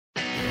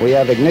We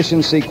have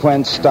ignition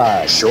sequence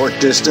start. Short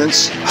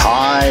distance,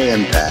 high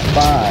impact.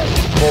 5,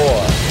 4,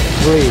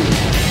 3,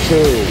 2.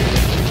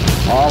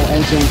 All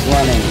engines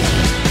running.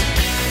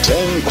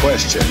 10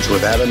 questions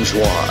with Adam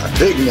Zwar.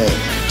 Big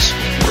names,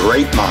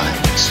 great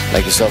minds.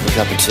 Make yourself a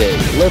cup of tea.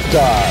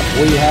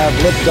 Liftoff. We have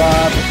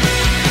liftoff.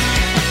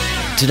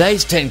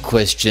 Today's 10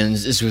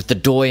 questions is with the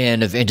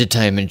doyen of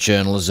entertainment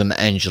journalism,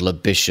 Angela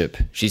Bishop.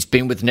 She's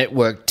been with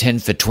Network 10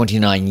 for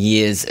 29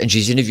 years, and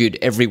she's interviewed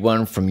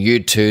everyone from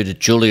U2 to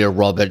Julia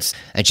Roberts,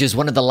 and she was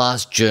one of the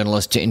last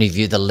journalists to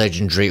interview the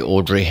legendary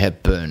Audrey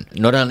Hepburn.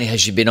 Not only has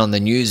she been on the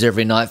news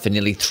every night for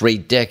nearly 3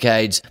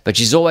 decades, but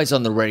she's always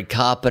on the red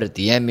carpet at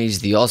the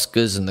Emmys, the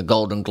Oscars, and the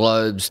Golden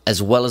Globes,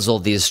 as well as all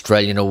the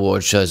Australian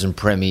award shows and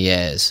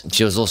premieres.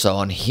 She was also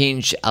on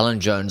Hinge, Alan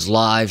Jones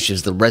Live. She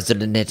was the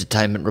resident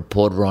entertainment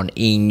reporter on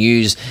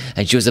News,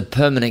 and she was a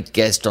permanent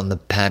guest on the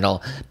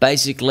panel.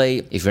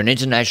 Basically, if you're an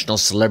international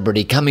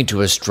celebrity coming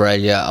to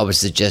Australia, I would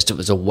suggest it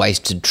was a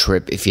wasted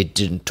trip if you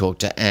didn't talk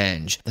to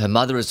Ange. Her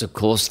mother is, of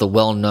course, the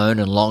well-known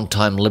and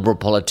long-time Liberal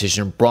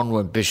politician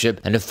Bronwyn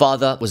Bishop, and her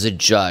father was a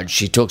judge.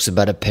 She talks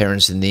about her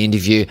parents in the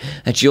interview,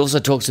 and she also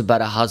talks about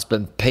her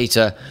husband,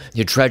 Peter,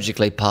 who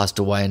tragically passed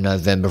away in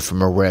November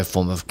from a rare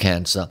form of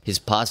cancer. His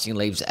passing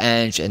leaves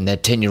Ange and their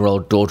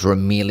 10-year-old daughter,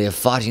 Amelia,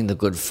 fighting the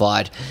good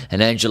fight,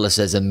 and Angela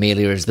says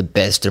Amelia is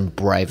the best and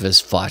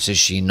bravest fighter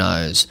she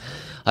knows.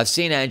 I've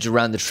seen Ange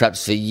around the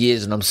traps for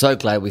years, and I'm so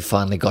glad we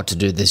finally got to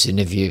do this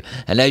interview.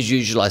 And as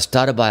usual, I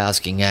started by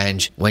asking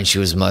Ange when she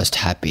was most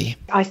happy.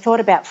 I thought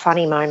about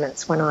funny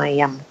moments when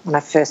I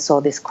first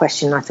saw this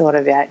question. I thought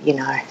about,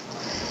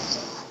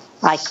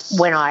 like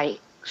when I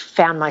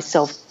found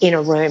myself in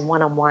a room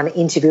one-on-one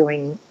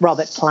interviewing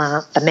Robert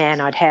Plant, the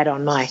man I'd had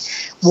on my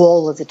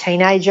wall as a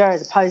teenager,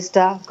 as a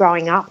poster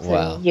growing up.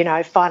 Wow.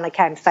 And, finally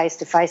came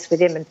face-to-face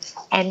with him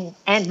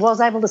and was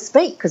able to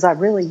speak, because I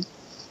really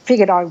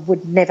figured I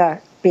would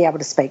never be able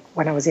to speak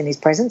when I was in his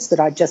presence, that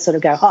I'd just sort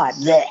of go, hi,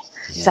 bleh,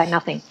 say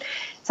nothing.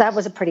 So that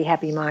was a pretty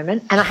happy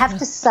moment. And I have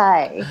to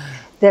say,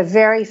 the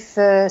very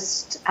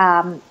first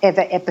ever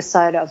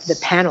episode of The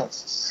Panel,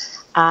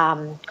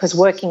 because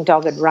Working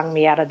Dog had rung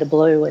me out of the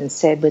blue and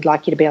said, we'd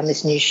like you to be on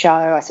this new show.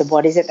 I said,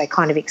 what is it? They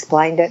kind of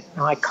explained it.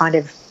 I kind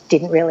of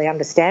didn't really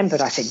understand,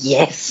 but I said,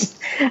 yes.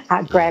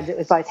 I grabbed it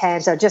with both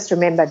hands. I just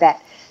remember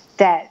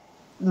that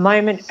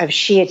moment of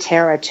sheer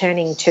terror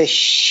turning to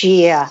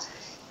sheer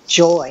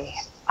joy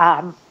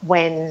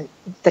when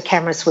the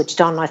camera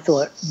switched on. I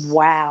thought,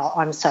 wow,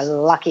 I'm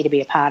so lucky to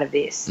be a part of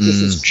this. This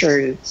is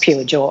true,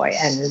 pure joy,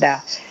 and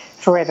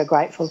forever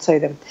grateful to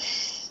them.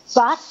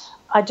 But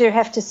I do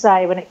have to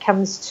say, when it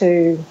comes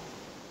to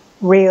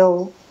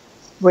real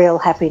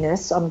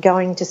happiness, I'm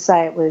going to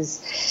say it was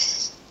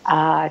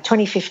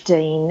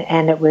 2015,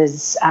 and it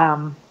was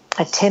a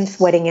 10th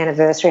wedding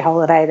anniversary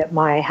holiday that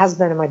my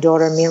husband and my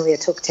daughter Amelia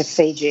took to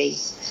Fiji.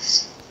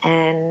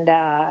 And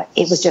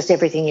it was just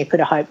everything you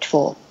could have hoped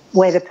for.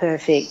 Weather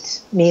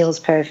perfect, meals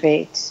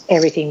perfect,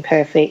 everything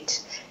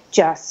perfect,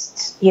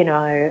 just,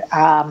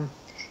 non-stop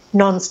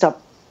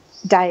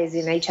days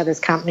in each other's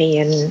company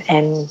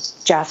and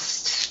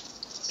just...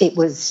 it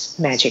was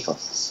magical.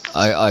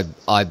 I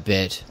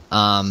bet.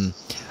 The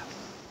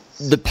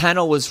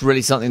panel was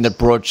really something that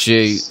brought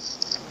you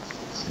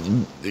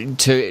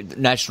to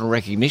national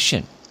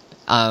recognition.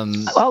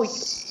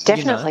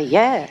 Definitely,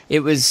 yeah.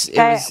 It was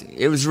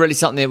really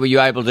something where you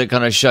were able to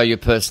kind of show your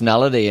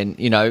personality, and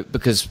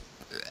because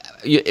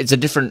it's a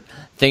different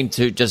thing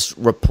to just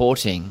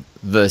reporting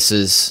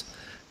versus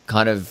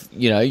kind of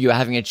you were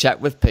having a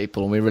chat with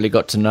people, and we really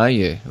got to know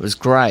you. It was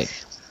great.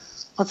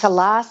 Well, it's the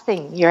last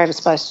thing you're ever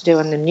supposed to do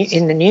in the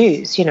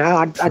news.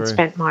 I'd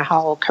spent my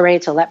whole career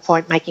till that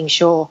point making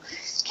sure,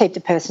 keep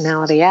the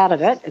personality out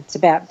of it. It's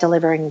about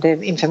delivering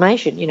the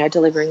information,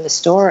 delivering the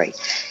story.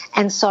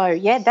 And so,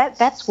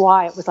 that's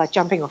why it was like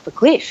jumping off the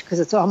cliff, because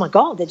it's, oh my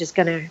God, it's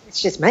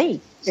just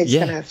me. They're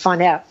just going to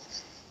find out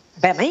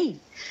about me.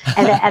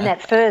 And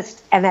that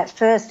first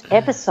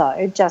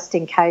episode, just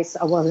in case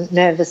I wasn't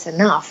nervous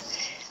enough,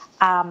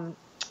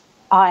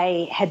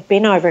 I had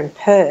been over in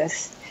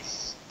Perth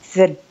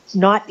the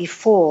night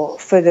before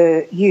for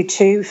the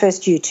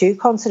first U2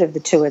 concert of the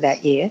tour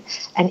that year,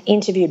 and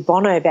interviewed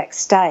Bono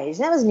backstage.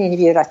 That was an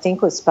interview that I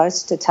think was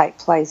supposed to take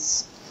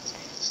place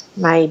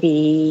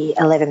maybe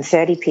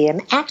 11:30 p.m.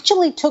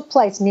 Actually took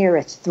place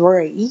nearer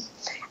 3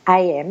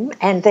 a.m.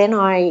 and then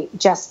I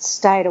just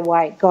stayed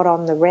awake, got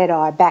on the red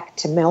eye back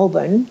to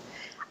Melbourne,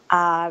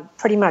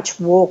 pretty much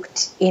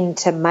walked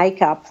into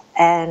makeup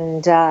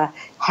and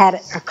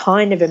had a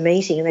kind of a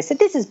meeting, and they said,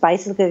 this is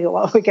basically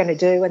what we're going to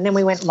do, and then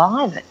we went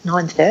live at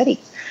 9:30.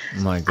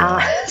 Oh my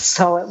God.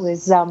 So it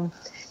was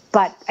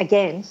but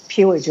again,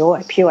 pure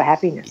joy, pure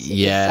happiness.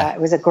 Yeah.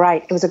 It was a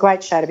great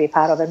show to be a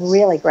part of, and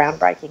really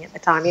groundbreaking at the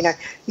time. You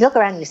look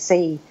around and you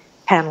see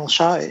panel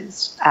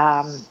shows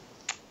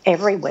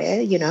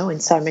everywhere, in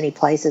so many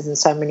places and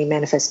so many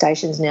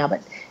manifestations now,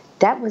 but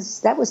that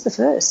was the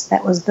first.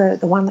 That was the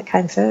one that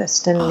came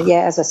first. And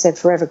as I said,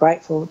 forever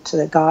grateful to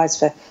the guys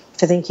for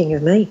thinking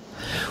of me.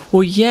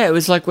 Well, yeah, it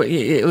was like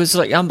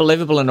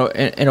unbelievable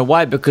in a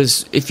way,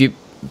 because if you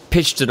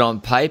pitched it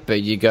on paper,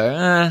 you go,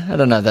 I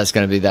don't know if that's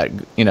going to be that,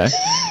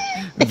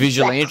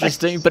 visually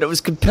interesting, but it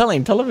was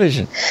compelling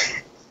television.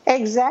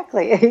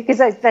 Exactly, because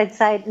they'd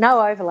say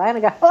no overlay, and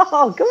I go,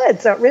 oh,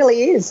 good, so it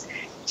really is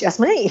just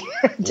me,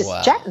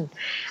 just chatting.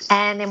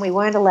 And then we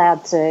weren't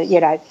allowed to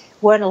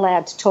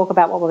talk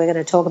about what we were going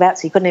to talk about,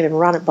 so you couldn't even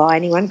run it by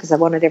anyone because I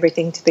wanted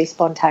everything to be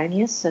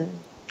spontaneous, and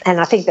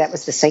I think that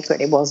was the secret.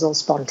 It was all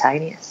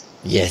spontaneous.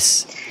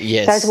 Yes.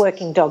 Those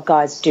working dog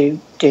guys do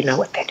know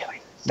what they're doing.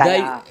 They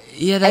are,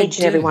 each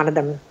and every one of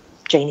them,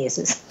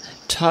 geniuses.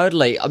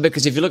 Totally,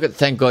 because if you look at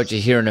Thank God You're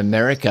Here in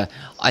America,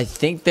 I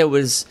think there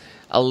was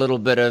a little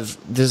bit of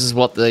this is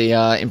what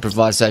the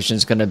improvisation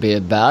is going to be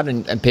about,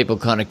 and people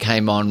kind of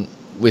came on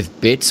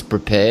with bits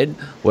prepared,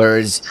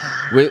 whereas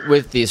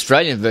with the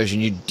Australian version,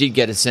 you did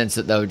get a sense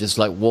that they were just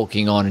like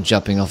walking on and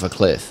jumping off a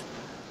cliff.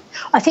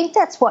 I think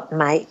that's what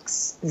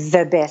makes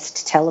the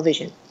best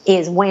television,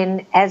 is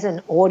when, as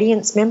an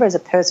audience member, as a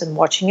person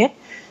watching it,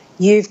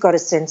 you've got a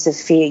sense of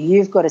fear.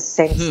 You've got a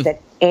sense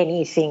that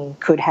anything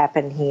could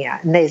happen here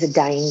and there's a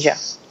danger.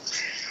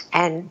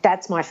 And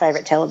that's my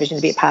favourite television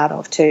to be a part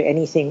of too,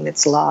 anything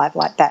that's live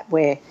like that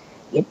where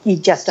you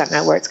just don't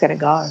know where it's going to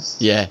go.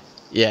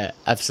 Yeah,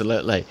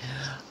 absolutely.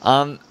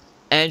 And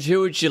who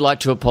would you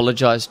like to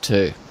apologise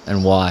to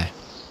and why?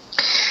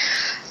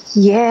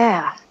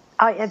 Yeah.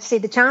 I see,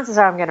 the chances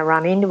are I'm going to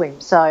run into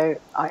him, so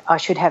I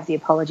should have the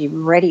apology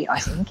ready, I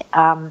think.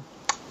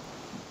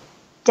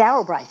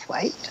 Daryl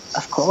Braithwaite,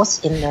 of course,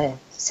 in the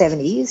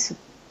 70s,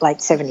 late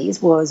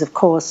 70s, was, of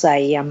course,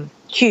 a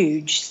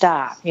huge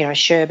star,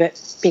 Sherbet,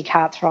 Big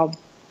Heartthrob,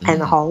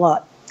 and the whole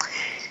lot.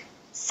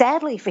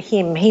 Sadly for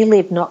him, he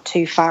lived not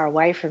too far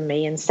away from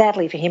me, and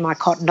sadly for him, I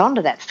cottoned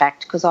onto that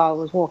fact because I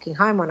was walking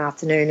home one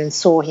afternoon and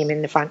saw him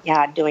in the front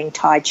yard doing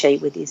Tai Chi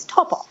with his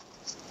top off.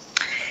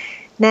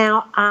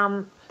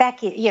 Now,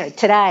 back in,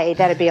 today,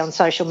 that'd be on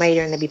social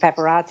media and there'd be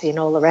paparazzi and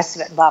all the rest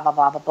of it, blah, blah,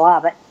 blah, blah,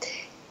 blah. But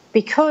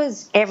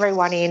because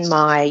everyone in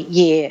my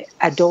year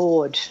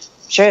adored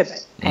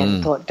Sherbet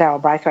and thought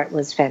Daryl Braithwaite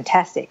was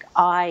fantastic,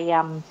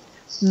 I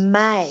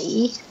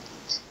may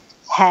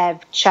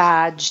have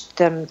charged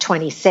them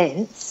 20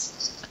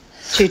 cents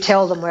to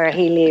tell them where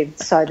he lived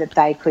so that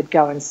they could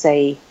go and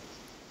see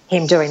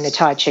him doing the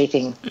Tai Chi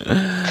thing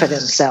for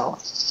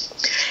themselves.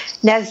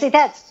 Now, see,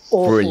 that's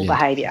awful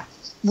behaviour,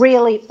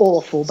 really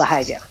awful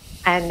behaviour.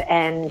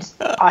 And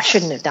I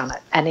shouldn't have done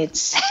it, and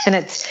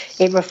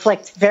it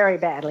reflects very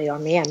badly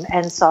on me,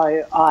 and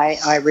so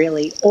I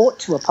really ought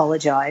to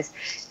apologise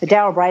for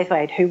Daryl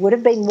Braithwaite, who would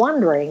have been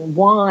wondering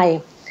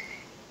why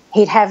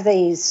he'd have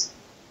these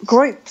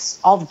groups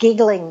of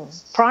giggling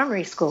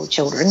primary school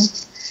children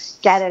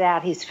gathered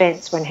out his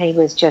fence when he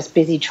was just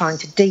busy trying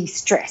to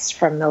de-stress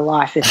from the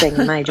life of being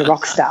a major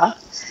rock star.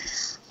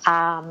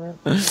 And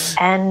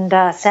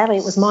sadly,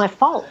 it was my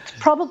fault.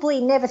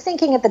 Probably never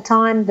thinking at the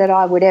time that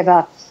I would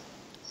ever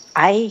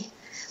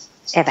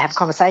have a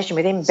conversation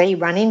with him, B,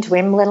 run into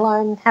him, let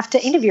alone have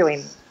to interview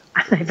him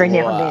every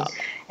now and then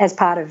as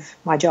part of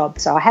my job.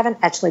 So I haven't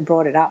actually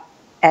brought it up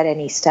at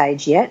any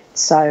stage yet.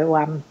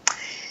 So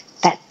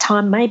that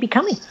time may be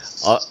coming.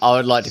 I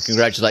would like to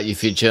congratulate you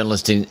for your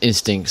journalistic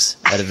instincts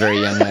at a very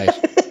young age.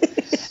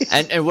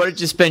 And what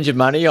did you spend your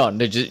money on?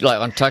 Did you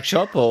on Tuck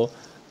Shop or?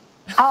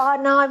 Oh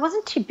no, I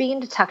wasn't too big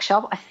into Tuck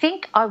Shop. I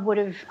think I would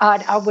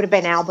have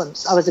been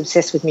albums. I was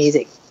obsessed with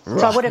music. Right.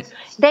 So I would have.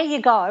 There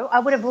you go. I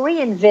would have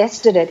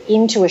reinvested it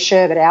into a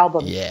Sherbet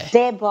album,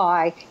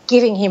 thereby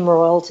giving him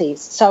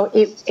royalties. So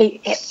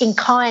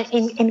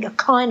in a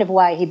kind of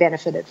way he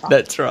benefited from.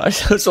 That's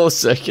right. It's all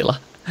circular.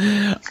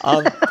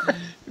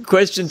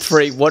 Question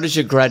 3: what is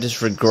your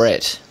greatest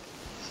regret?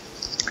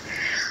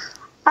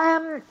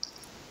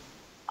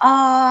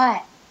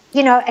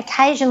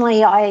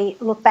 Occasionally I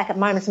look back at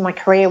moments in my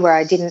career where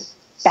I didn't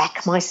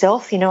back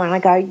myself, and I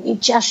go, you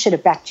just should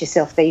have backed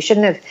yourself there. You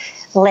shouldn't have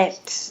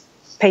let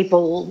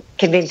people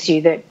convince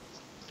you that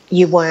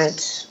you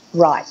weren't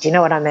right. Do you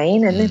know what I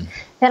mean? And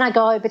then I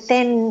go, but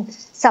then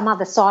some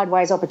other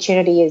sideways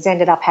opportunity has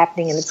ended up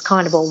happening and it's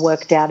kind of all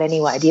worked out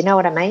anyway. Do you know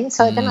what I mean?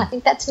 So then I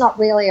think that's not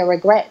really a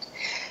regret.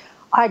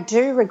 I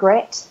do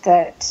regret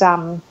that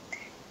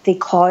the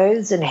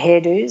clothes and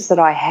hairdos that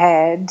I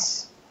had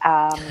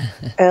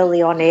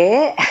early on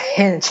air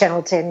in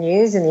Channel 10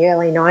 News in the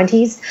early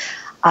 90s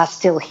are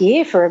still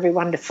here for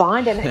everyone to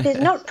find. And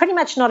there's pretty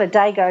much not a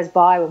day goes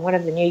by when one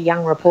of the new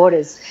young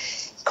reporters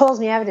calls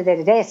me over to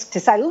their desk to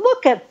say,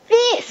 look at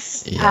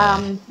this,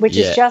 which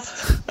is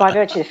just by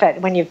virtue of the fact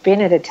that when you've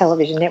been at a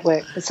television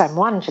network, the same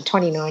one for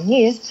 29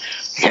 years,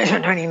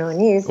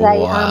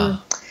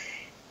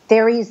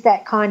 there is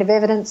that kind of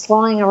evidence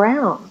lying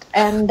around.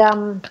 And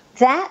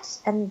that,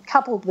 and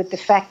coupled with the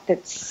fact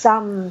that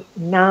some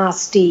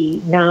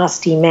nasty,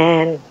 nasty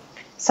man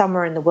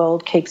somewhere in the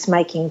world keeps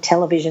making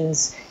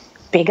televisions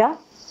bigger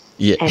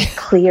and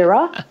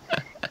clearer.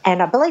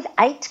 And I believe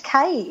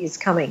 8K is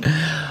coming.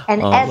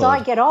 And as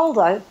Lord. I get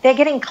older, they're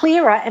getting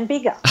clearer and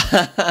bigger.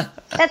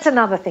 That's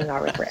another thing I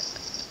regret.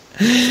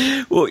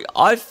 Well,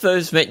 I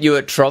first met you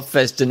at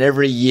Tropfest, and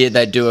every year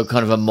they do a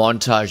kind of a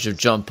montage of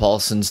John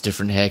Paulson's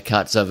different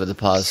haircuts over the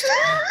past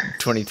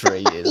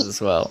 23 years as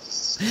well.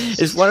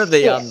 It's one of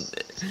the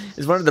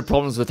it's one of the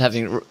problems with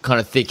having kind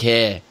of thick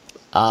hair.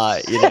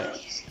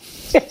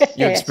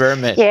 You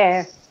experiment.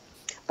 Yeah.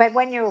 But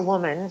when you're a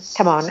woman,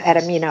 come on,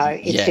 Adam,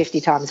 it's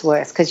 50 times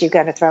worse because you're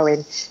going to throw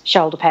in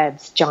shoulder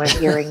pads,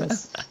 giant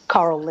earrings,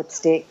 coral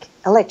lipstick,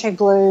 electric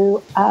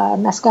blue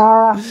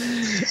mascara.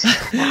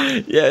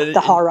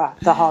 The horror.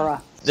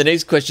 The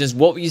next question is,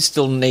 what will you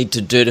still need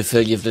to do to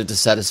feel you've lived a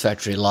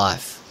satisfactory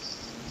life?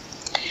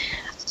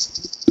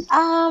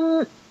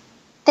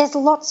 There's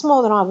lots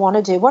more than I want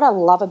to do. What I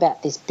love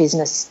about this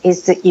business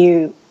is that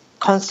you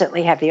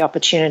constantly have the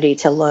opportunity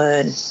to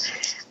learn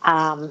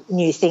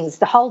new things.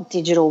 The whole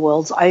digital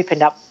world's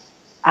opened up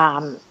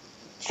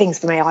things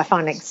for me. I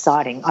find it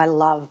exciting. I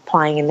love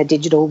playing in the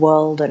digital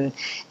world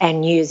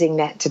and using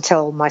that to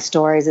tell my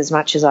stories as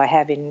much as I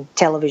have in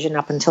television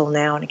up until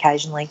now, and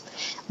occasionally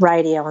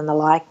radio and the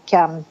like.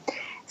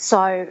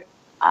 So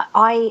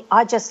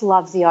I just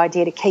love the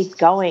idea to keep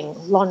going.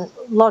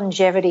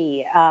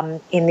 Longevity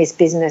in this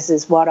business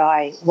is what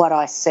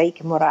I seek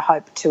and what I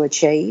hope to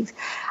achieve.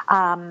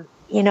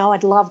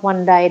 I'd love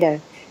one day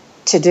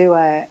to do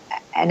an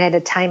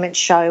entertainment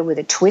show with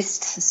a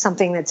twist,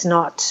 something that's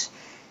not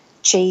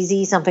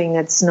cheesy, something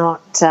that's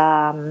not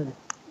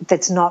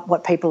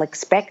what people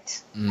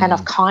expect. And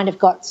I've kind of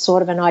got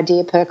sort of an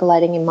idea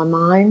percolating in my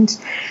mind.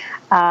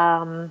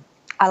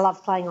 I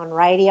love playing on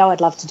radio. I'd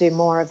love to do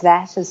more of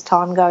that as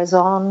time goes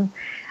on.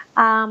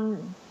 I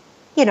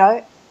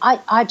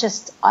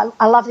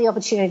love the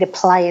opportunity to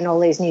play in all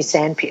these new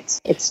sandpits.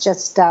 It's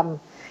just fun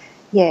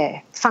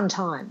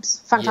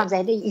times. Fun times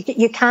ahead.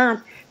 You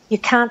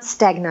can't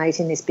stagnate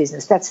in this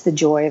business. That's the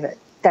joy of it.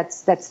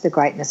 That's the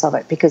greatness of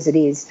it, because it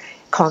is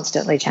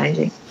constantly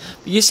changing.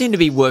 You seem to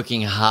be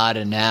working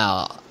harder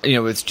now,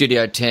 with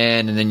Studio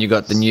 10, and then you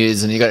got the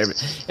news, and you got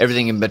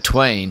everything in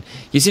between.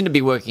 You seem to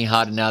be working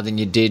harder now than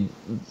you did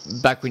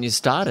back when you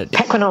started.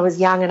 Back when I was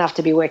young enough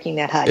to be working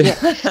that hard,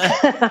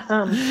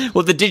 yeah.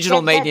 Well, the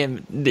digital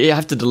medium, you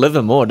have to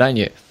deliver more, don't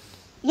you?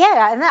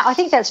 Yeah, and I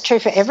think that's true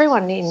for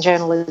everyone in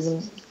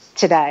journalism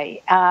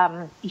today.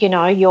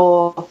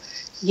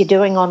 You're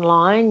doing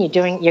online,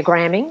 you're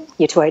gramming,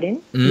 you're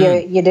tweeting,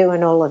 you're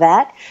doing all of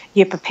that.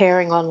 You're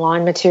preparing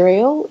online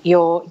material.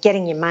 You're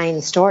getting your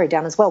main story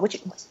done as well,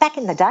 which back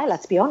in the day,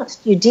 let's be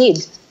honest, you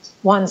did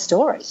one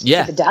story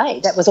for the day.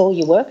 That was all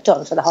you worked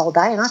on for the whole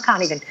day, and I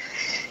can't even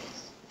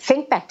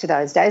think back to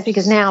those days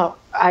because now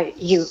I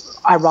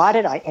write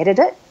it, I edit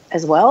it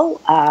as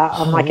well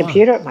on my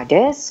computer at my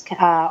desk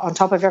on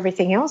top of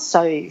everything else.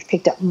 So you've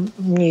picked up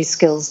new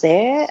skills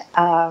there,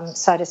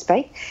 so to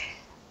speak.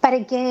 But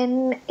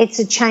again, it's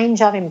a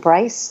change I've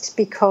embraced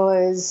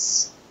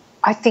because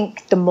I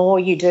think the more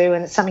you do,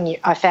 and it's something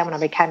I found when I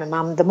became a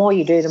mum, the more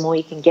you do, the more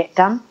you can get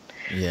done.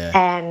 Yeah.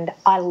 And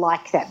I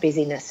like that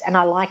busyness, and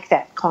I like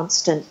that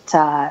constant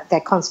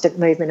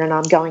movement. And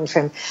I'm going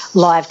from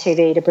live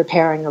TV to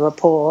preparing a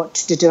report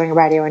to doing a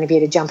radio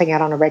interview to jumping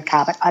out on a red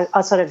carpet. I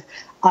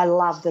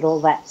love that all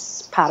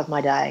that's part of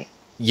my day.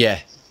 Yeah.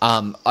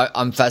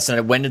 I'm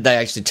fascinated. When did they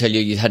actually tell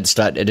you had to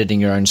start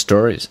editing your own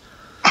stories?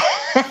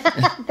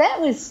 That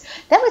was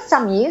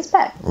some years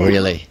back.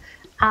 Really?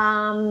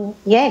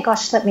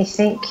 Let me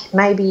think.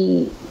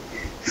 Maybe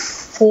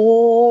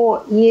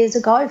 5 years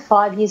ago.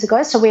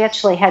 So we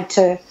actually had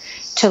to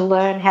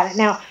learn how to.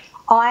 Now,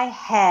 I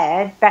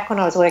had, back when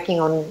I was working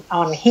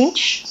on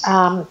Hinch,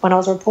 when I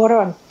was a reporter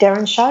on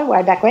Darren's show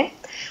way back when,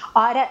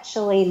 I'd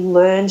actually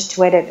learned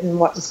to edit in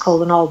what was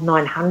called an old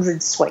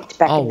 900 suite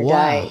back in the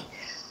day.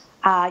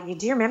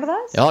 Do you remember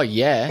those? Oh,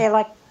 yeah. They're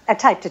like a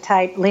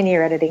tape-to-tape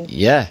linear editing.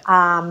 Yeah.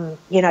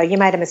 You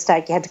made a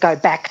mistake, you had to go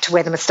back to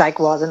where the mistake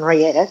was and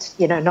re-edit,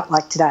 not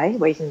like today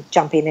where you can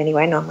jump in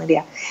anyway,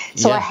 non-linear.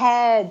 So I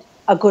had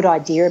a good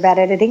idea about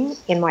editing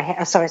in my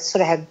head. So I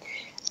sort of had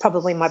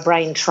probably my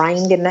brain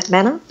trained in that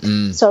manner.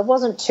 So it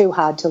wasn't too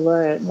hard to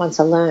learn once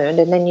I learned,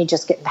 and then you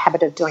just get in the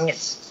habit of doing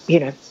it,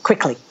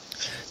 quickly.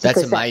 That's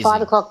because amazing. That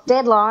 5 o'clock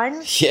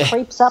deadline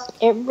creeps up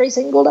every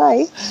single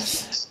day.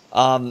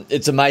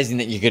 It's amazing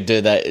that you could do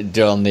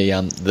on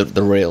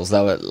the reels.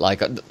 They were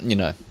like,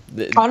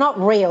 not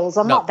reels.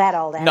 I'm not that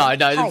old. No,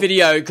 the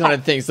video kind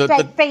of things.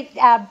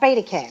 Betacam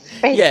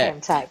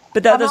tape.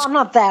 But I'm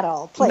not that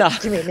old. Please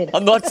give me a minute.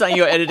 I'm not saying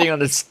you're editing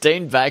on a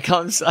Steenbeck.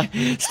 I'm saying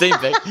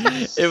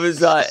Steenbeck. It was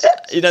those.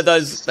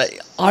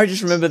 I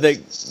just remember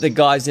the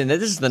guys in there.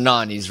 This is the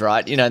 90s,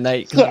 right? And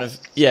they kind of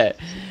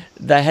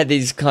they had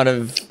these kind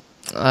of.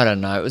 I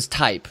don't know. It was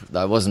tape,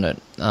 though, wasn't it?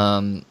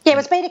 It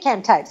was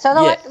Betacam tape. So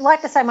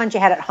like the same ones you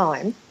had at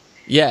home.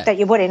 Yeah. That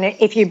you would in it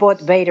if you bought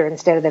the Beta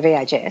instead of the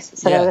VHS.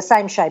 So they were the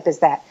same shape as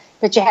that.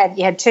 But you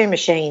had two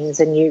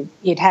machines, and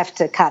you'd have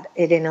to cut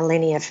it in a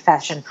linear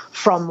fashion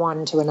from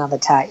one to another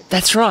tape.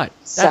 That's right.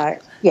 So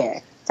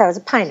it was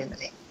a pain in the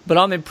neck. But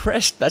I'm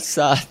impressed.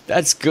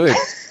 That's good.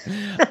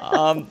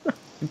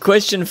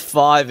 Question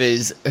 5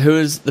 is, who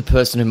is the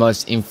person who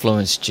most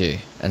influenced you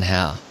and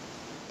how?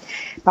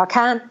 I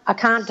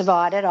can't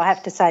divide it. I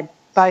have to say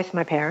both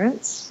my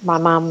parents, my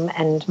mum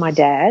and my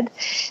dad.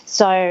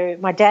 So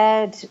my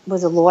dad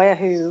was a lawyer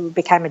who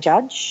became a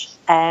judge,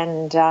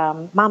 and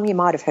Mum you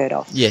might have heard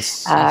of.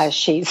 Yes.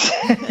 She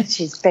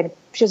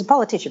was a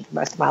politician for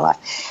most of my life.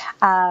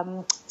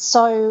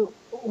 So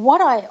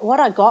what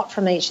I got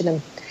from each of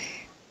them,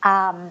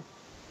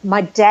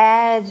 my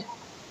dad,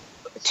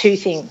 two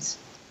things: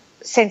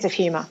 sense of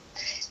humour.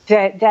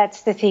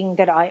 That's the thing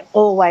that I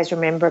always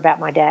remember about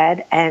my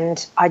dad, and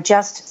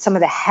some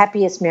of the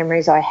happiest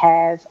memories I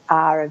have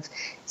are of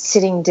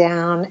sitting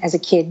down as a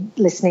kid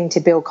listening to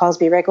Bill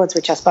Cosby records,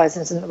 which I suppose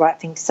isn't the right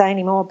thing to say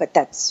anymore, but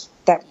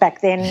that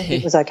back then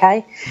it was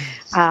okay.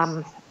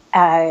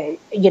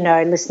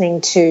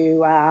 Listening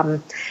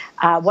to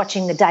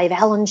watching the Dave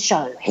Allen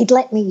show. He'd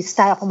let me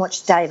stay up and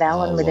watch Dave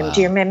Allen with him.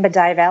 Do you remember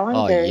Dave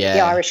Allen,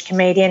 the Irish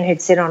comedian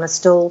who'd sit on a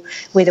stool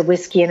with a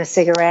whiskey and a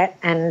cigarette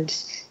and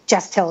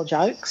just tell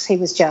jokes? He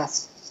was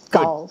just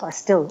gold.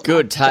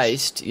 Good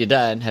taste. Your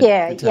dad had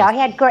good taste. Yeah,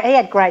 he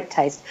had great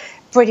taste.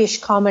 British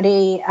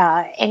comedy,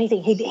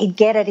 anything. He'd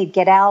get it. He'd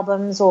get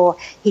albums, or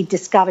he'd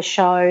discover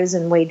shows,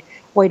 and we'd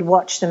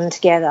watch them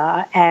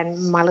together.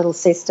 And my little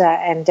sister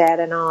and Dad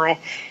and I.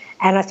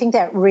 And I think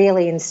that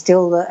really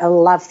instilled a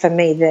love for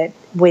me, that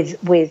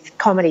with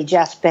comedy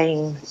just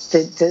being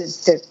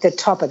the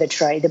top of the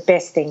tree, the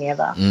best thing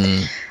ever.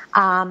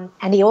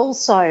 And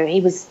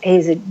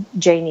he's a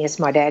genius,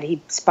 my dad.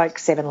 He spoke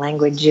 7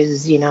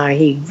 languages,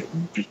 he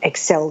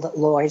excelled at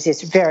law. He's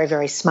just a very,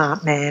 very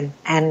smart man.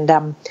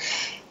 And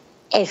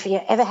if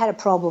you ever had a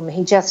problem,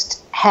 he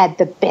just had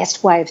the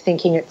best way of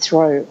thinking it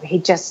through.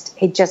 He'd just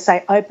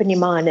say, open your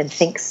mind and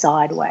think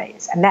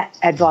sideways. And that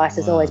advice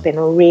has always been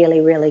really,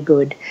 really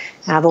good.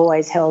 I've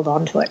always held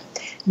on to it.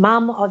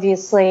 Mum,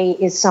 obviously,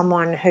 is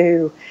someone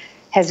who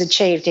has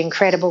achieved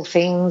incredible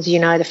things,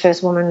 the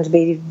first woman to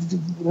be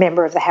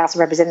member of the House of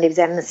Representatives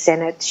and the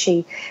Senate.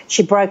 She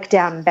broke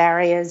down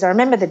barriers. I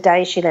remember the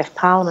day she left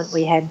Parliament,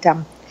 we had,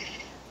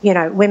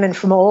 women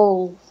from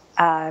all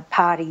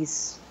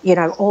parties,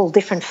 all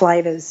different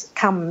flavours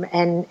come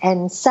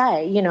and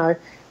say,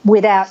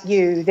 without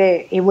you,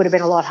 it would have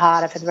been a lot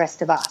harder for the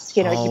rest of us.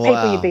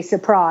 You'd be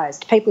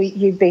surprised. People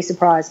you'd be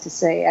surprised to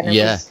see. And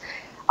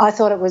I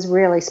thought it was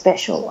really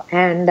special.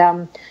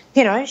 And,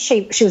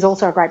 she was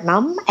also a great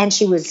mum, and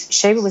she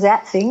was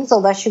at things.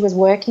 Although she was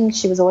working,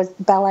 she was always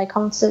at ballet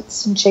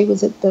concerts, and she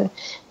was at the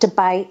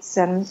debates,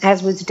 and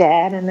as was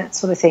Dad and that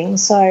sort of thing.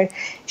 So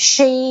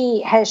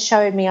she has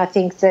showed me, I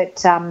think,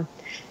 that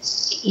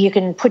you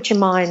can put your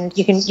mind,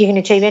 you can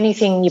achieve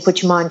anything you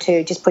put your mind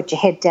to. Just put your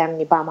head down and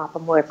your bum up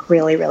and work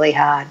really, really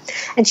hard.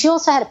 And she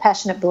also had a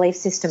passionate belief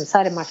system.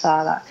 So did my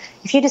father.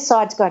 If you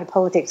decide to go into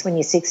politics when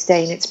you're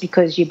 16, it's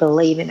because you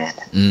believe in it.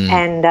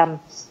 And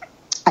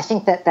I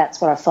think that's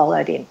what I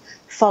followed in.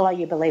 Follow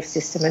your belief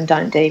system and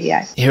don't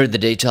deviate. Here are the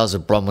details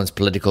of Bronwyn's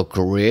political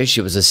career.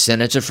 She was a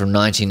senator from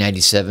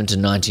 1987 to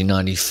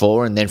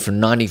 1994, and then from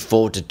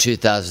 94 to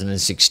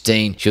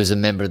 2016, she was a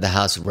member of the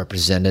House of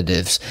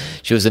Representatives.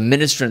 She was a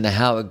minister in the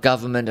Howard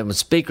government and was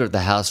Speaker of the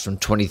House from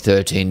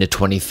 2013 to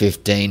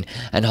 2015,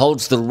 and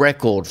holds the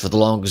record for the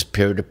longest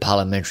period of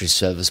parliamentary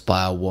service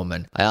by a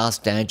woman. I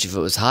asked Ange if it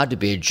was hard to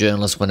be a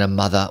journalist when her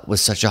mother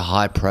was such a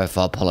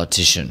high-profile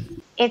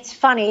politician. It's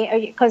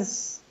funny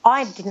because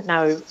I didn't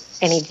know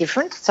any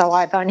different, so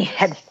I've only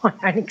had my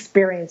own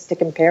experience to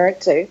compare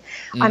it to.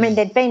 I mean,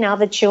 there'd been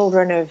other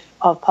children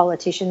of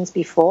politicians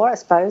before, I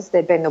suppose.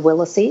 There'd been the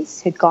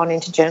Willises who'd gone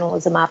into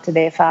journalism after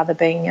their father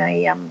being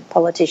a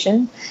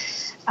politician.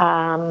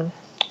 Carol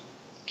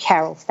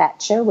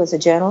Thatcher was a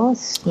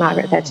journalist,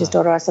 Margaret Thatcher's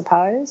daughter, I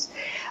suppose.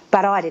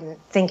 But I didn't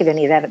think of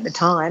any of that at the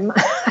time.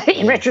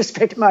 In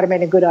retrospect, it might have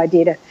been a good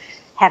idea to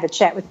have a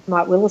chat with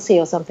Mike Willesee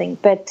or something.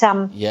 But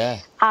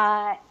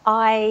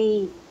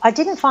I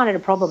didn't find it a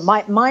problem.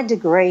 My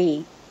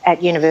degree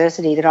at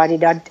university that I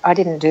did, I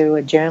didn't do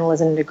a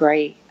journalism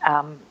degree.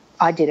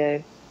 I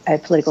did a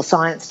political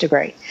science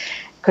degree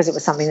because it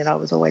was something that I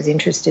was always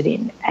interested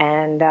in.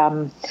 And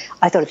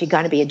I thought if you're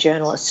going to be a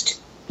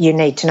journalist, you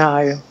need to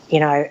know,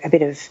 a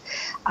bit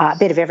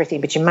of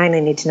everything, but you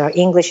mainly need to know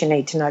English. You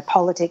need to know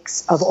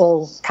politics of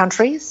all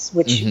countries,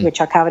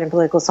 which I covered in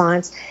political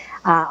science.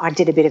 I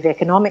did a bit of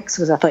economics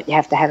because I thought you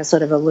have to have a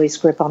sort of a loose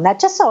grip on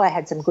that, just so I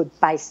had some good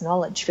base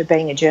knowledge for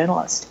being a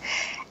journalist.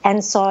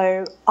 And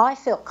so I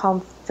felt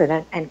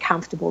confident and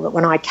comfortable that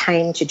when I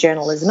came to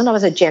journalism, and I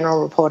was a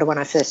general reporter when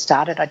I first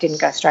started, I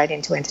didn't go straight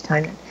into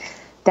entertainment,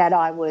 that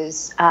I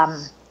was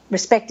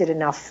respected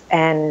enough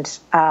and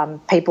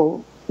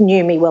people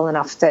knew me well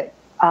enough that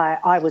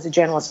I was a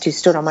journalist who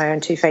stood on my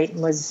own 2 feet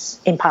and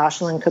was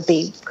impartial and could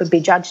be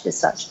judged as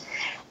such.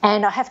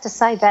 And I have to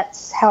say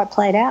that's how it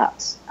played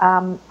out.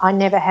 I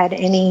never had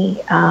any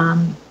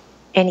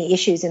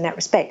issues in that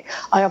respect.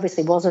 I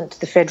obviously wasn't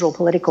the federal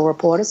political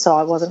reporter, so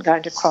I wasn't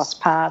going to cross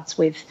paths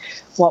with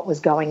what was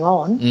going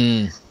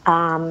on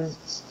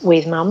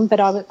with Mum.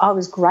 But I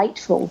was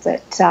grateful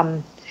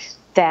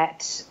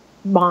that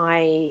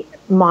my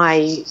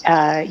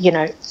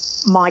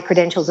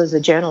credentials as a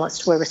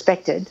journalist were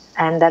respected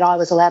and that I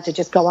was allowed to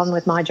just go on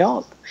with my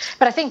job.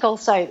 But I think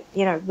also,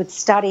 with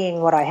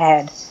studying what I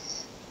had,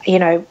 you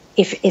know,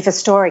 if a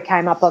story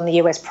came up on the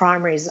US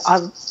primaries,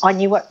 I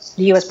knew what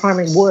the US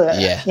primaries were.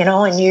 Yeah. You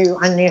know, I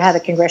knew how the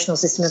congressional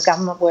system of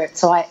government worked,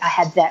 so I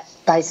had that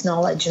base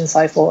knowledge and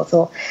so forth.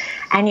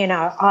 And you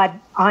know,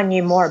 I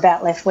knew more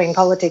about left-wing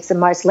politics than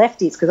most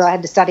lefties because I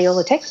had to study all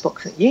the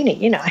textbooks at uni.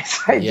 You know,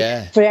 so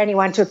for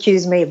anyone to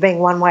accuse me of being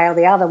one way or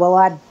the other, well,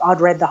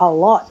 I'd read the whole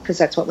lot because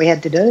that's what we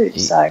had to do.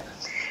 So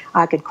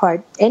I could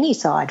quote any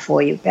side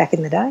for you back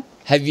in the day.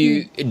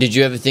 Did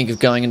you ever think of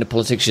going into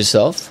politics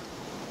yourself?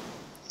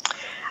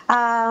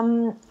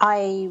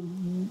 I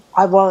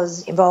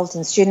was involved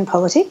in student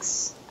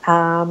politics,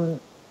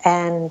 and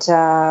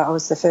I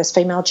was the first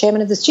female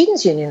chairman of the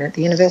Students' Union at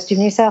the University of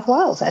New South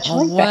Wales,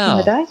 actually, back in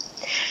the day.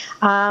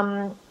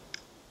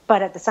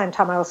 But at the same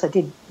time, I also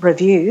did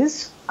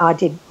reviews. I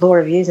did law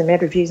reviews and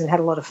med reviews and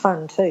had a lot of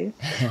fun too.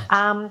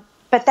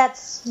 But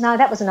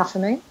that was enough for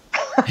me.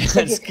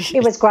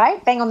 It was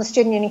great being on the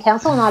Student Union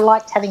Council, and I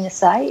liked having a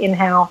say in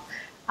how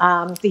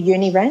the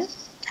uni ran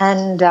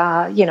and,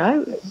 you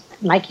know,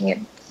 making it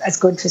as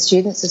good for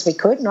students as we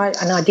could, and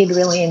I did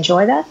really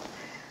enjoy that.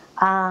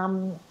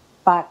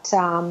 But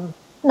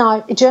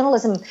no,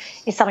 journalism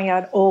is something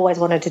I'd always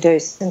wanted to do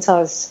since I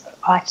was,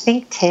 I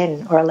think,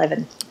 10 or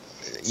 11.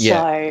 So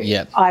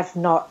I've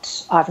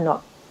not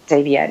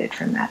deviated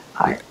from that.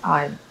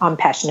 I'm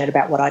passionate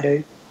about what I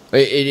do.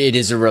 It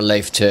is a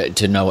relief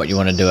to know what you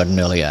want to do at an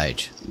early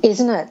age,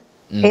 isn't it?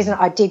 Isn't it?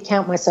 I did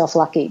count myself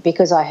lucky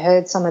because I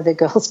heard some of the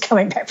girls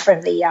coming back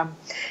from the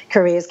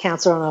careers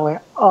counsellor and I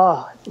went,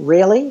 oh,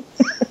 really?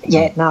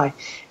 Yeah, no.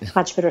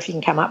 Much better if you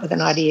can come up with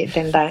an idea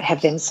than don't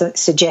have them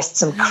suggest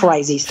some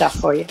crazy stuff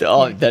for you.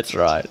 Oh, that's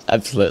right.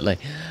 Absolutely.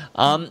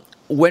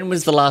 When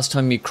was the last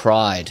time you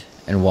cried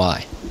and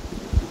why?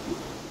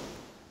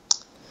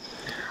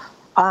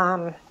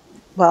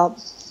 Well,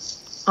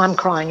 I'm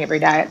crying every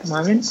day at the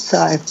moment,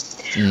 so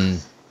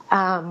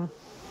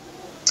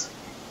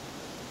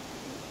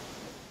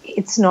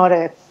it's not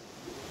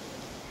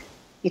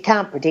you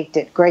can't predict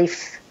it.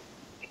 Grief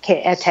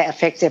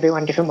affects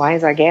everyone different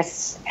ways, I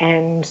guess,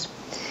 and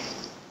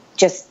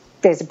just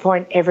there's a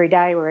point every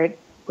day where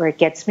it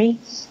gets me.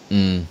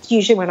 It's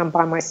usually when I'm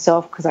by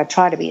myself because I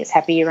try to be as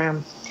happy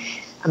around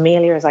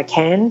Amelia as I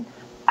can.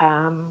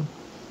 And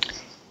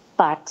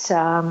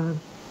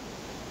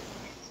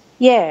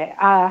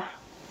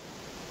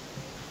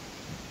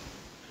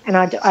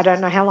I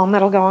don't know how long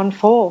that'll go on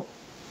for.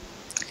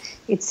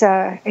 It's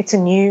a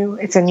new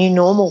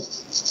normal,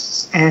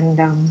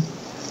 and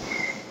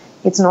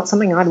it's not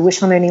something I'd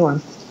wish on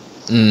anyone.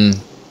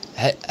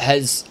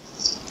 Has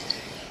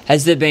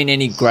there been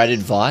any great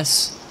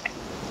advice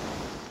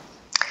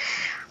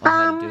on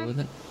how to deal with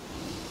it?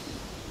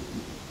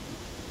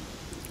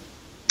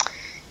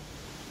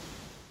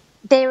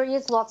 There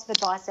is lots of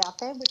advice out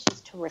there, which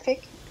is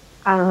terrific.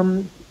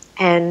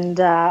 And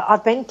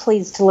I've been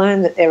pleased to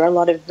learn that there are a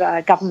lot of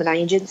government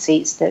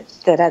agencies that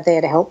are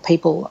there to help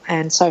people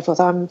and so forth.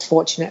 I'm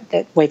fortunate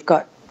that we've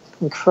got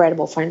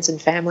incredible friends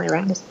and family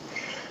around us.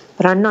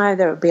 But I know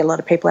there will be a lot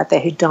of people out there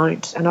who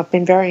don't. And I've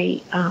been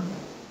very, I've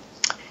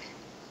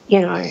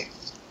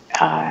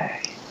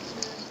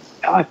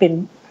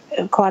been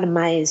quite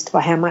amazed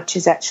by how much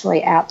is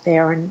actually out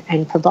there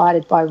and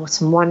provided by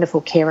some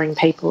wonderful caring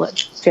people at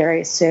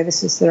various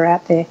services that are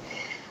out there.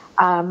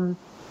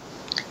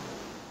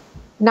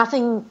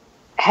 Nothing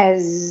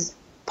has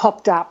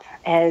popped up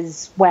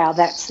as, wow,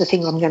 that's the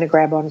thing I'm going to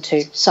grab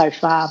onto so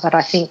far, but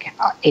I think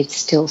it's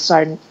still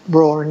so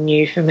raw and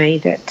new for me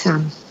that,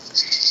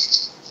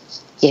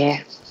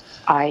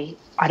 I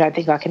don't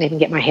think I can even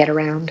get my head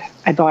around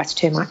advice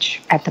too much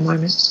at the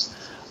moment.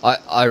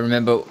 I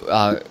remember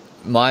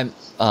my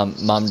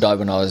mum died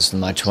when I was in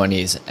my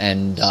 20s,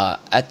 and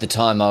at the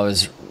time I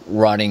was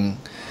writing...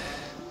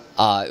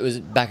 I was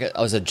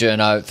a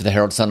journo for the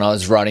Herald Sun. I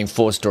was writing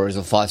 4 stories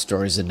or 5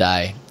 stories a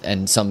day,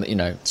 and so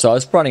I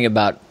was writing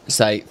about,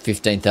 say,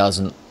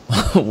 15,000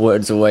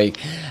 words a week.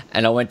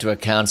 And I went to a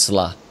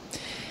counsellor,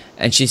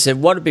 and she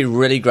said, "What would be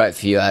really great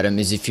for you, Adam,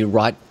 is if you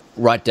write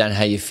down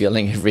how you're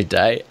feeling every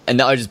day." And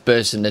I just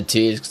burst into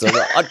tears because I was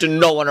like, I do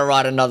not want to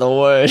write another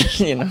word.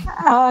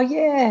 Oh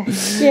yeah.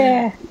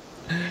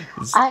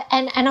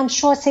 And I'm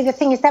sure. See, the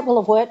thing is that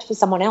will have worked for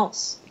someone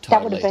else. Totally.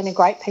 That would have been a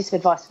great piece of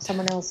advice for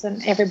someone else,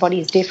 and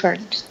everybody is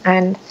different.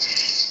 And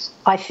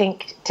I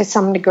think to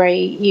some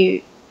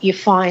degree you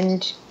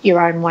find your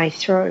own way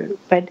through.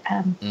 But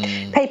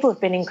people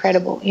have been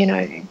incredible,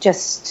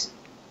 just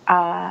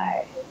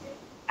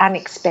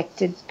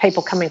unexpected,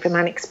 people coming from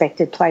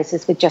unexpected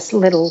places with just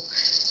little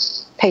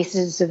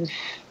pieces of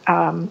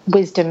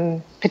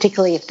wisdom,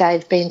 particularly if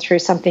they've been through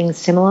something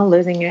similar,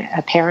 losing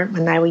a parent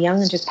when they were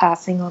young and just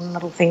passing on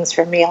little things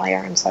for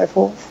Amelia and so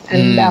forth.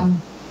 And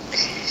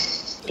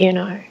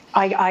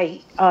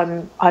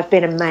I've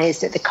been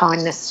amazed at the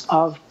kindness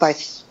of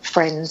both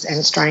friends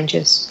and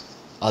strangers.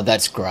 Oh,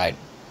 that's great.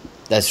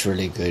 That's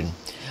really good.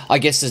 I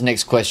guess this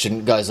next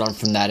question goes on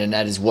from that, and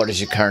that is, what is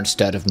your current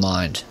state of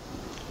mind?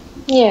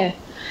 Yeah.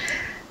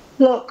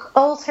 Look,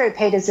 all through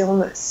Peter's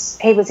illness,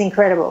 he was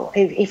incredible.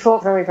 He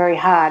fought very, very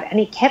hard, and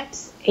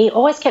he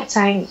always kept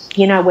saying,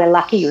 we're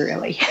lucky,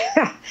 really.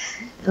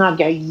 And I'd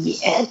go,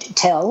 yeah,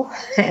 tell.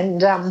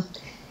 And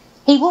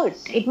he would.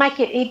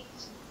 He'd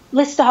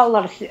list a whole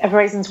lot of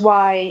reasons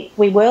why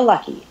we were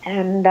lucky,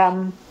 and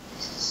I'm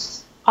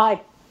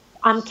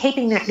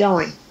keeping that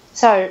going.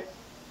 So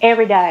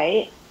every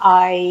day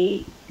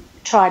I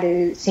try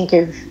to think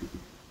of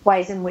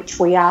ways in which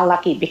we are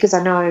lucky, because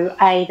I know,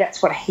 A,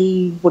 that's what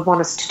he would want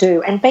us to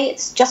do, and B,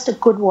 it's just a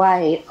good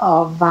way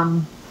of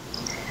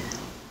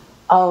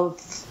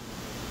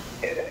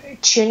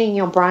tuning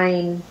your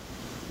brain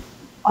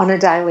on a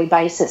daily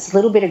basis. A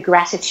little bit of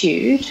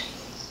gratitude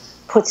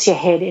puts your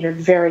head in a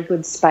very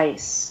good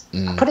space.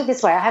 I'll put it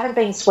this way, I haven't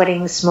been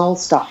sweating the small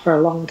stuff for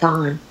a long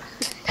time.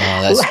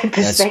 Oh,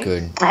 that's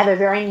good. I have a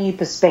very new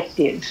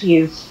perspective.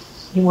 You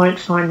won't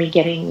find me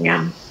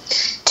getting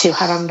too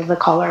hot under the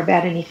collar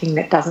about anything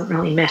that doesn't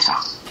really matter.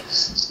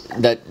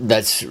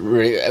 That's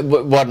really,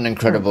 what an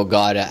incredible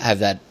guy to have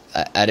that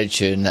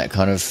attitude and that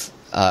kind of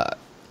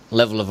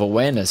level of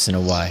awareness in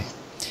a way.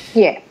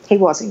 Yeah, he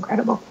was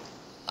incredible.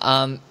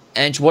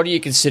 Ange, what do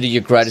you consider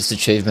your greatest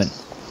achievement?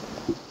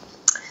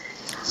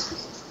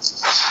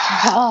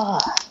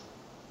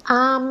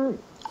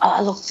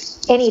 Look,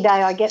 any day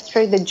I get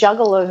through the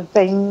juggle of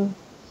being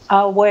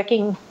a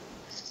working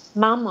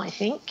mum, I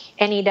think.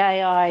 Any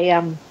day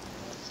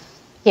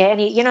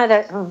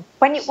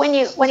when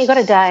you got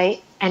a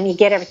day and you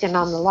get everything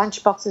on, the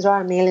lunch boxes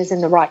right, Amelia's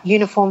in the right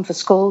uniform for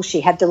school,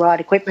 she had the right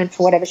equipment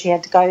for whatever she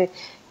had to go,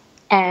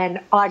 and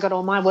I got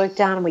all my work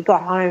done, and we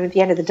got home at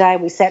the end of the day,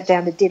 we sat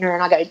down to dinner,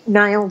 and I go,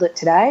 nailed it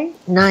today,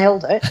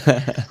 nailed it.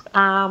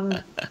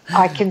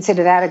 I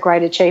consider that a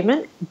great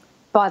achievement.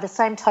 By the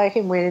same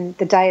token, when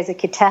the day is a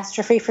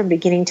catastrophe from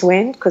beginning to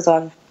end because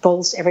I've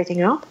ballsed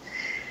everything up,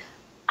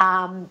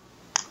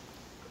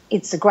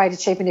 it's a great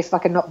achievement if I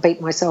can not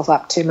beat myself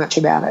up too much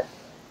about it.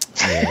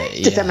 Yeah,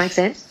 Does that make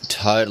sense?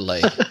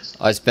 Totally.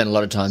 I spend a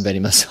lot of time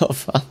beating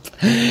myself up.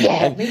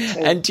 Yeah, me too.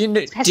 And do you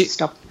know? Has to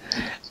stop.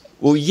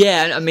 Well,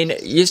 yeah. I mean,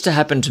 it used to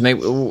happen to me.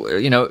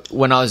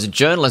 When I was a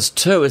journalist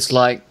too. It's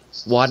like,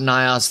 why didn't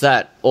I ask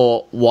that?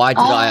 Or why did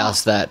I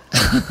ask that?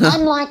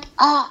 I'm like,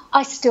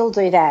 I still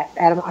do that,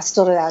 Adam. I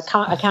still do that.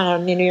 I can't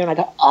have an interview and I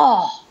go,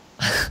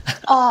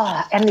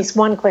 and this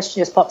one question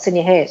just pops in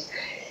your head.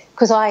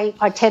 Because I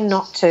tend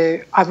not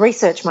to, I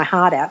research my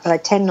heart out, but I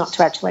tend not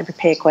to actually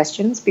prepare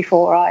questions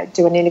before I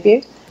do an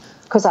interview,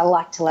 because I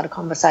like to let a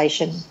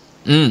conversation,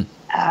 happen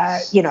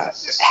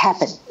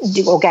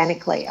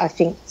organically. I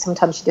think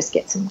sometimes you just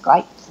get some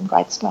great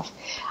stuff.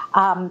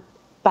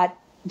 But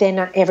then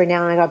every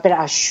now and then I go, but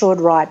I should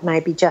write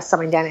maybe just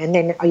something down, and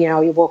then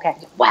you walk out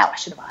and go, wow, I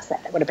should have asked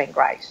that. That would have been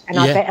great. And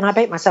I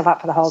beat myself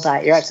up for the whole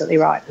day. You're absolutely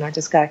right. And I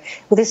just go,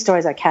 well, this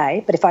story's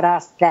okay, but if I'd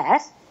asked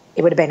that,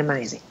 it would have been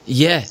amazing.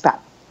 Yeah.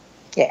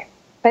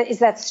 But is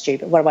that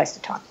stupid? What a waste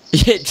of time.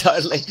 Yeah,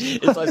 totally.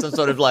 It's like some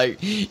sort of like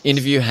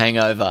interview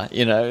hangover.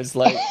 It's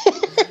like,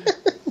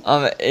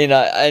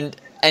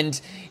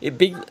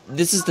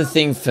 this is the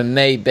thing for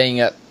me.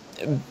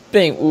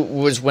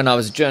 Was when I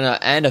was a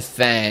journalist and a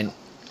fan.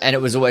 And it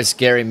was always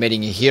scary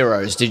meeting your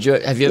heroes. Have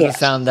you ever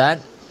found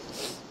that?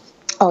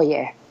 Oh,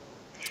 yeah.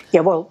 Yeah,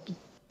 well,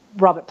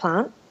 Robert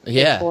Plant,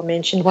 the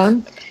aforementioned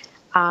one.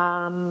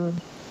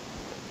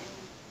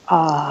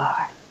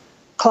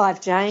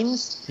 Clive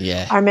James.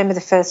 Yeah. I remember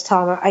the first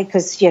time,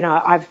 because,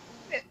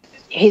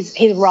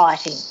 his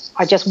writing,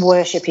 I just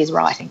worship his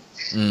writing.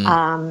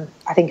 I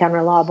think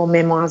Unreliable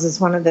Memoirs is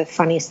one of the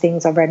funniest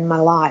things I've read in my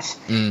life.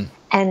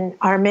 And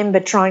I remember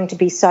trying to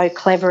be so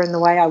clever in the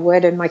way I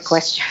worded my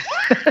questions.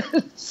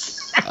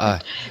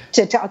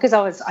 Because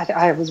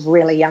I was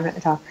really young at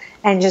the time,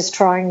 and just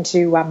trying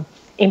to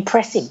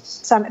impress him.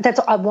 So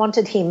I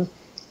wanted him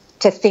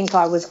to think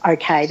I was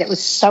okay. That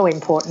was so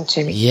important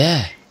to me.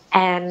 Yeah.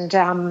 And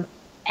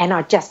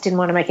I just didn't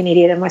want to make an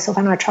idiot of myself,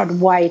 and I tried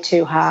way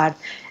too hard.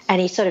 And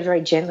he sort of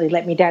very gently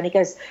let me down. He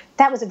goes,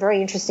 that was a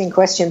very interesting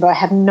question, but I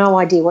have no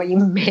idea what you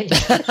meant,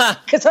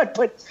 because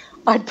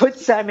I'd put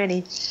so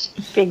many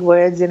big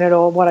words in it,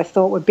 or what I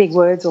thought were big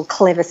words or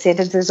clever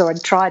sentences, or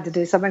I'd tried to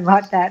do something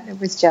like that.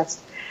 It was just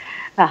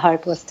a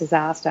hopeless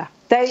disaster.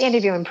 The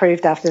interview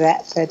improved after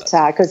that, but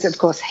because, of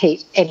course,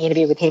 any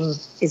interview with him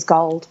is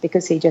gold,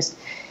 because he just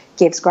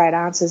gives great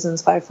answers and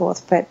so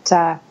forth. But,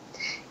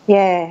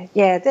 there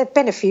have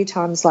been a few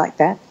times like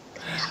that.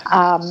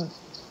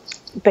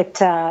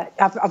 But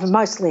I've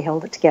mostly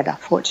held it together,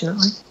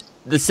 fortunately.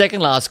 The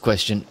second last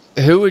question,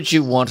 who would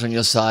you want on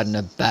your side in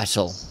a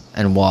battle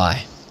and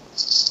why?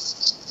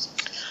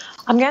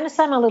 I'm going to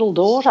say my little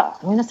daughter.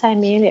 I'm going to say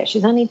Amelia.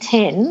 She's only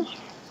 10,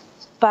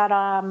 but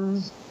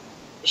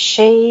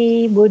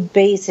she would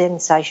be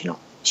sensational.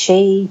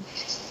 She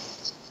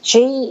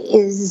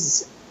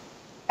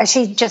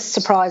just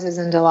surprises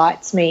and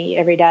delights me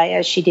every day,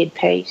 as she did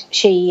Pete.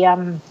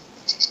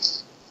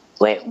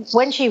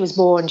 When she was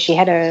born, she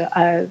had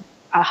a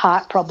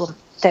heart problem,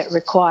 that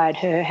required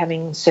her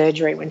having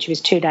surgery when she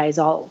was 2 days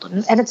old.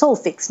 And it's all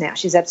fixed now.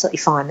 She's absolutely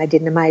fine. They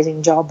did an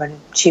amazing job and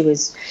she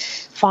was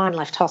fine,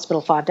 left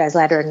hospital 5 days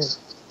later and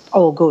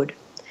all good.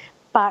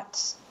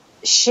 But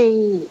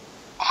she,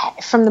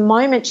 from the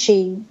moment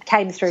she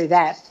came through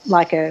that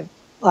like a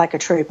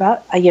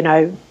trooper,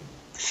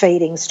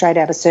 feeding straight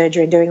out of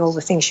surgery and doing all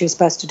the things she was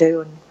supposed to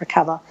do and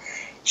recover,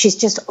 she's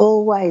just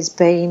always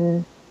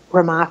been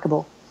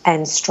remarkable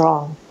and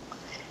strong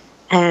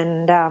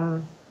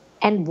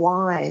and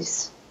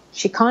wise.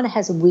 She kind of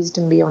has a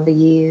wisdom beyond her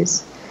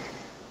years,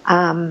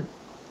 and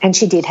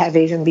she did have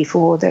even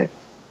before the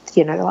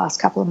last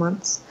couple of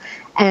months.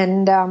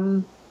 And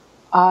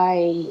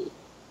I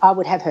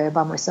would have her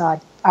by my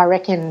side. I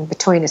reckon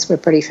between us we're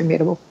pretty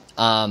formidable.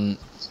 And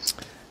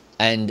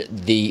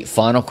the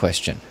final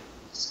question: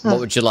 what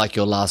would you like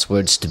your last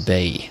words to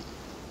be?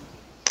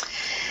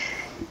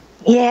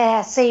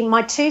 Yeah, see,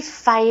 my two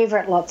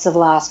favourite lots of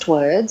last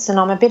words, and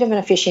I'm a bit of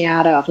an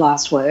aficionado of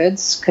last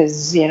words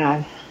because,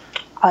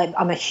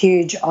 I'm a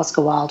huge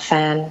Oscar Wilde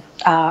fan.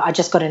 I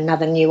just got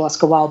another new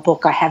Oscar Wilde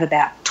book. I have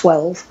about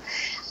 12.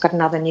 Got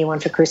another new one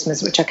for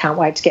Christmas, which I can't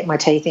wait to get my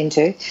teeth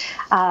into.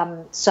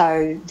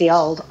 So the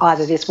old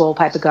either this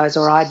wallpaper goes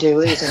or I do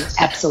is an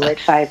absolute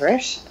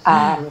favourite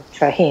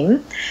for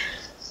him.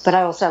 But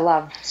I also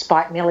love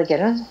Spike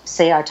Milligan.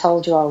 See, I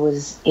told you I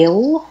was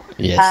ill.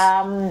 Yes.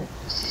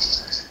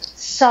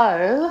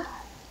 So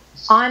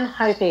I'm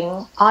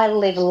hoping I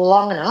live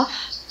long enough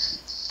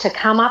to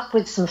come up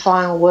with some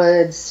final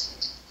words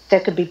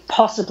that could be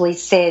possibly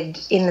said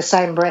in the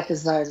same breath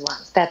as those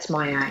ones. That's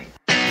my aim.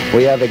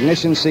 We have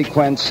ignition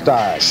sequence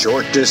start.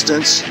 Short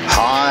distance,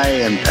 high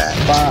impact.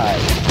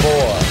 5, 4,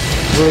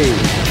 3,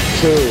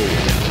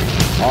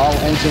 2. All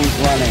engines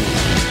running.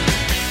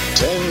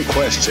 10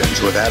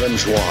 questions with Adam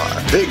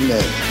Zwar. Big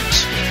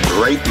names,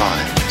 great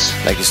minds.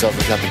 Make yourself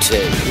a cup of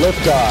tea.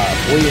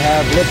 Liftoff. We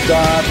have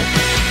liftoff.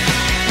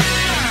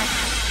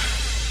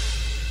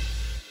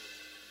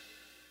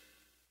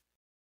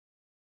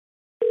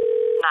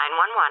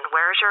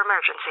 Where is your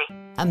emergency?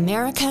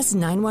 America's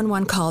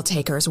 911 call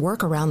takers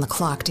work around the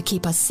clock to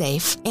keep us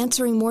safe,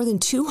 answering more than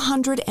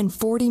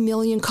 240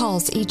 million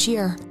calls each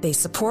year. They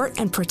support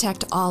and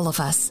protect all of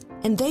us.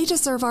 And they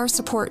deserve our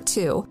support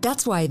too.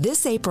 That's why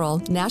this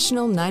April,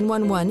 National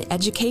 911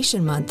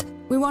 Education Month,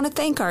 we want to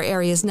thank our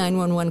area's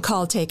 911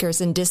 call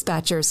takers and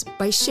dispatchers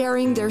by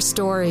sharing their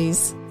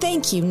stories.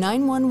 Thank you,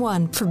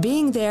 911, for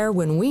being there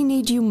when we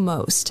need you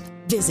most.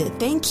 Visit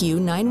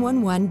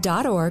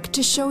thankyou911.org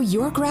to show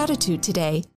your gratitude today.